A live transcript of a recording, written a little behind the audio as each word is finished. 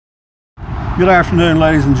Good afternoon,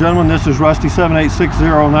 ladies and gentlemen. This is Rusty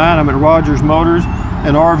 78609. I'm at Rogers Motors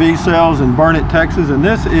and RV Sales in Burnett, Texas, and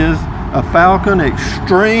this is a Falcon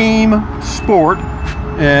Extreme Sport,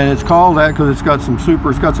 and it's called that because it's got some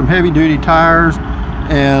heavy-duty tires,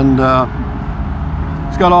 and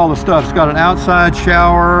it's got all the stuff. It's got an outside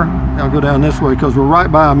shower. I'll go down this way because we're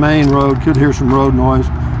right by a main road. Could hear some road noise.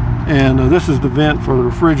 And this is the vent for the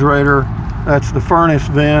refrigerator. That's the furnace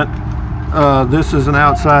vent. This is an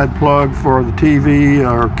outside plug for the TV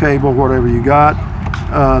or cable, whatever you got.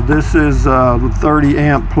 This is the 30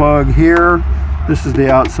 amp plug here. This is the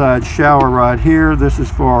outside shower right here. This is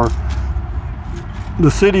for the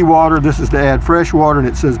city water. This is to add fresh water, and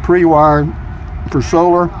it says pre-wired for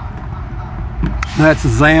solar. That's a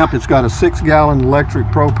Zamp. It's got a 6-gallon electric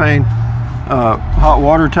propane hot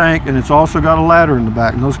water tank, and it's also got a ladder in the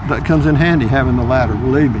back. And that comes in handy, having the ladder,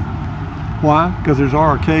 believe me. Why? Because there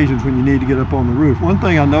are occasions when you need to get up on the roof. One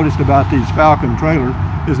thing I noticed about these Falcon trailers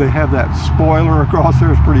is they have that spoiler across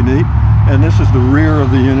there. It's pretty neat. And this is the rear of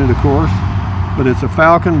the unit, of course. But it's a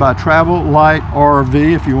Falcon by Travel Light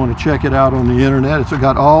RV if you want to check it out on the internet. It's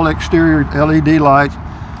got all exterior LED lights.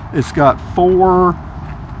 It's got 4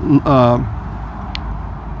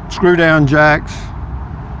 screw-down jacks,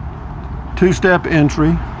 2-step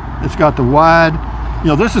entry. It's got the wide,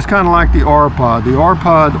 this is kind of like the R-Pod. The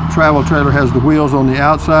R-Pod travel trailer has the wheels on the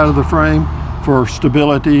outside of the frame for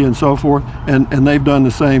stability and so forth, and they've done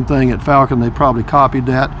the same thing at Falcon. They probably copied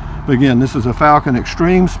that. But again, this is a Falcon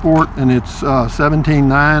Extreme Sport, and it's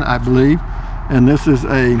 17.9, I believe. And this is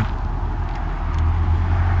a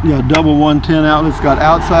double 110 outlet. It's got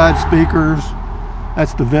outside speakers.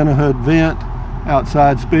 That's the Ventahood vent.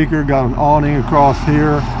 Outside speaker, got an awning across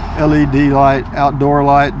here, LED light, outdoor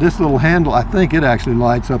light. This little handle, I think it actually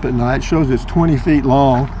lights up at night. It shows it's 20 feet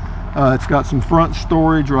long. It's got some front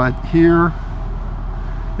storage right here,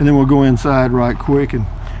 and then we'll go inside right quick and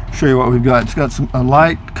show you what we've got. It's got a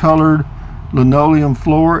light colored linoleum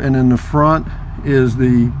floor, and in the front is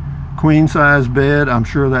the queen size bed. I'm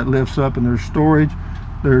sure that lifts up, and there's storage.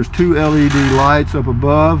 There's 2 LED lights up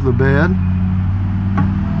above the bed.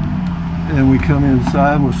 And we come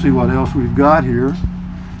inside and we'll see what else we've got here.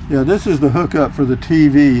 This is the hookup for the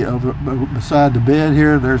TV beside the bed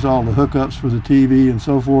here. There's all the hookups for the TV and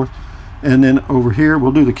so forth. And then over here,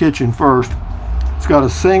 we'll do the kitchen first. It's got a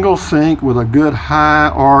single sink with a good high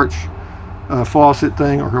arch faucet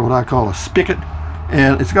thing, or what I call a spigot.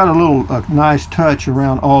 And it's got a nice touch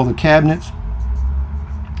around all the cabinets,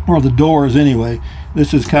 or the doors anyway.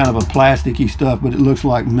 This is kind of a plasticky stuff, but it looks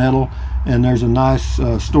like metal. And there's a nice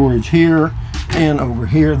storage here and over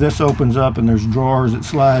here. This opens up, and there's drawers that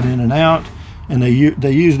slide in and out. And they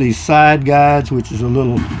use these side guides, which is a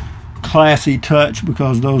little classy touch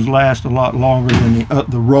because those last a lot longer than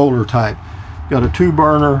the roller type. Got a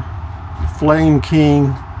 2-burner Flame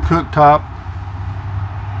King cooktop,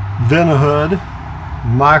 Ventahood,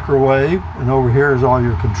 microwave, and over here is all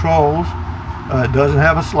your controls. It doesn't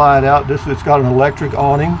have a slide out. It's got an electric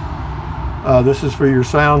awning. This is for your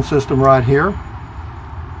sound system right here.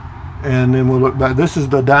 And then we'll look back. This is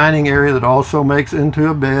the dining area that also makes into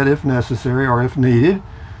a bed if necessary or if needed.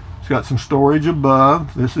 It's got some storage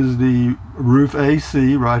above. This is the roof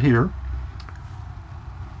AC right here.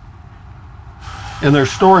 And there's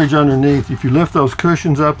storage underneath. If you lift those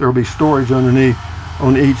cushions up, there'll be storage underneath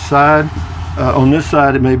on each side. On this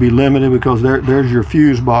side, it may be limited because there's your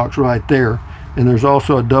fuse box right there. And there's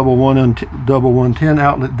also a double 110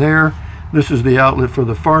 outlet there. This is the outlet for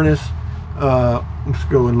the furnace. Let's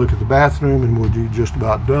go and look at the bathroom, and we'll be just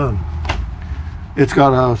about done. It's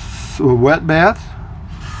got a wet bath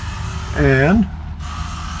and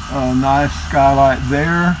a nice skylight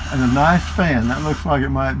there, and a nice fan. That looks like it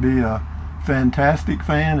might be a fantastic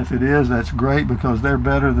fan. If it is, that's great because they're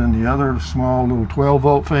better than the other small little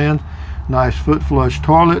 12-volt fans. Nice foot flush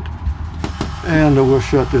toilet. And we'll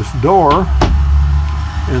shut this door,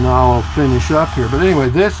 and I'll finish up here. But anyway,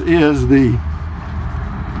 this is the,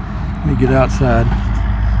 let me get outside.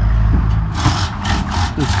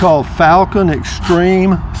 It's called Falcon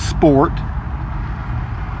Extreme Sport.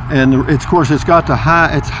 And of course, it's got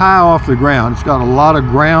it's high off the ground. It's got a lot of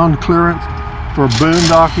ground clearance for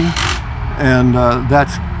boondocking. And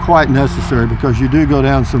that's quite necessary because you do go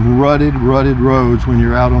down some rutted roads when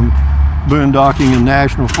you're out on boondocking in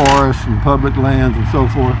national forests and public lands and so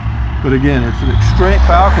forth. But again, it's an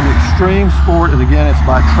Falcon Extreme Sport, and again, it's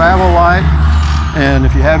by Travel Light. And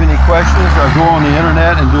if you have any questions, go on the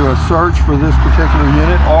internet and do a search for this particular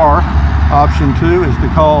unit, or option 2 is to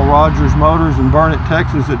call Rogers Motors in Burnett,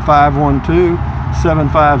 Texas at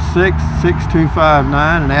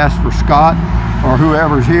 512-756-6259 and ask for Scott or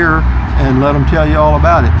whoever's here, and let them tell you all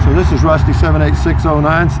about it. So this is Rusty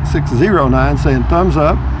 78609 saying thumbs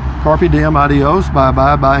up, carpe diem, adios,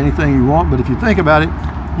 bye-bye, buy anything you want. But if you think about it,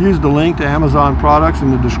 use the link to Amazon products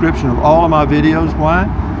in the description of all of my videos. Why?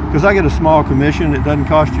 Because I get a small commission. It doesn't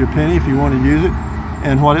cost you a penny if you want to use it.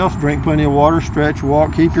 And what else? Drink plenty of water, stretch,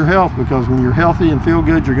 walk, keep your health, because when you're healthy and feel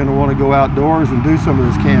good, you're going to want to go outdoors and do some of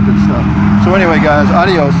this camping stuff. So anyway, guys,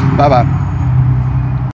 adios, bye-bye.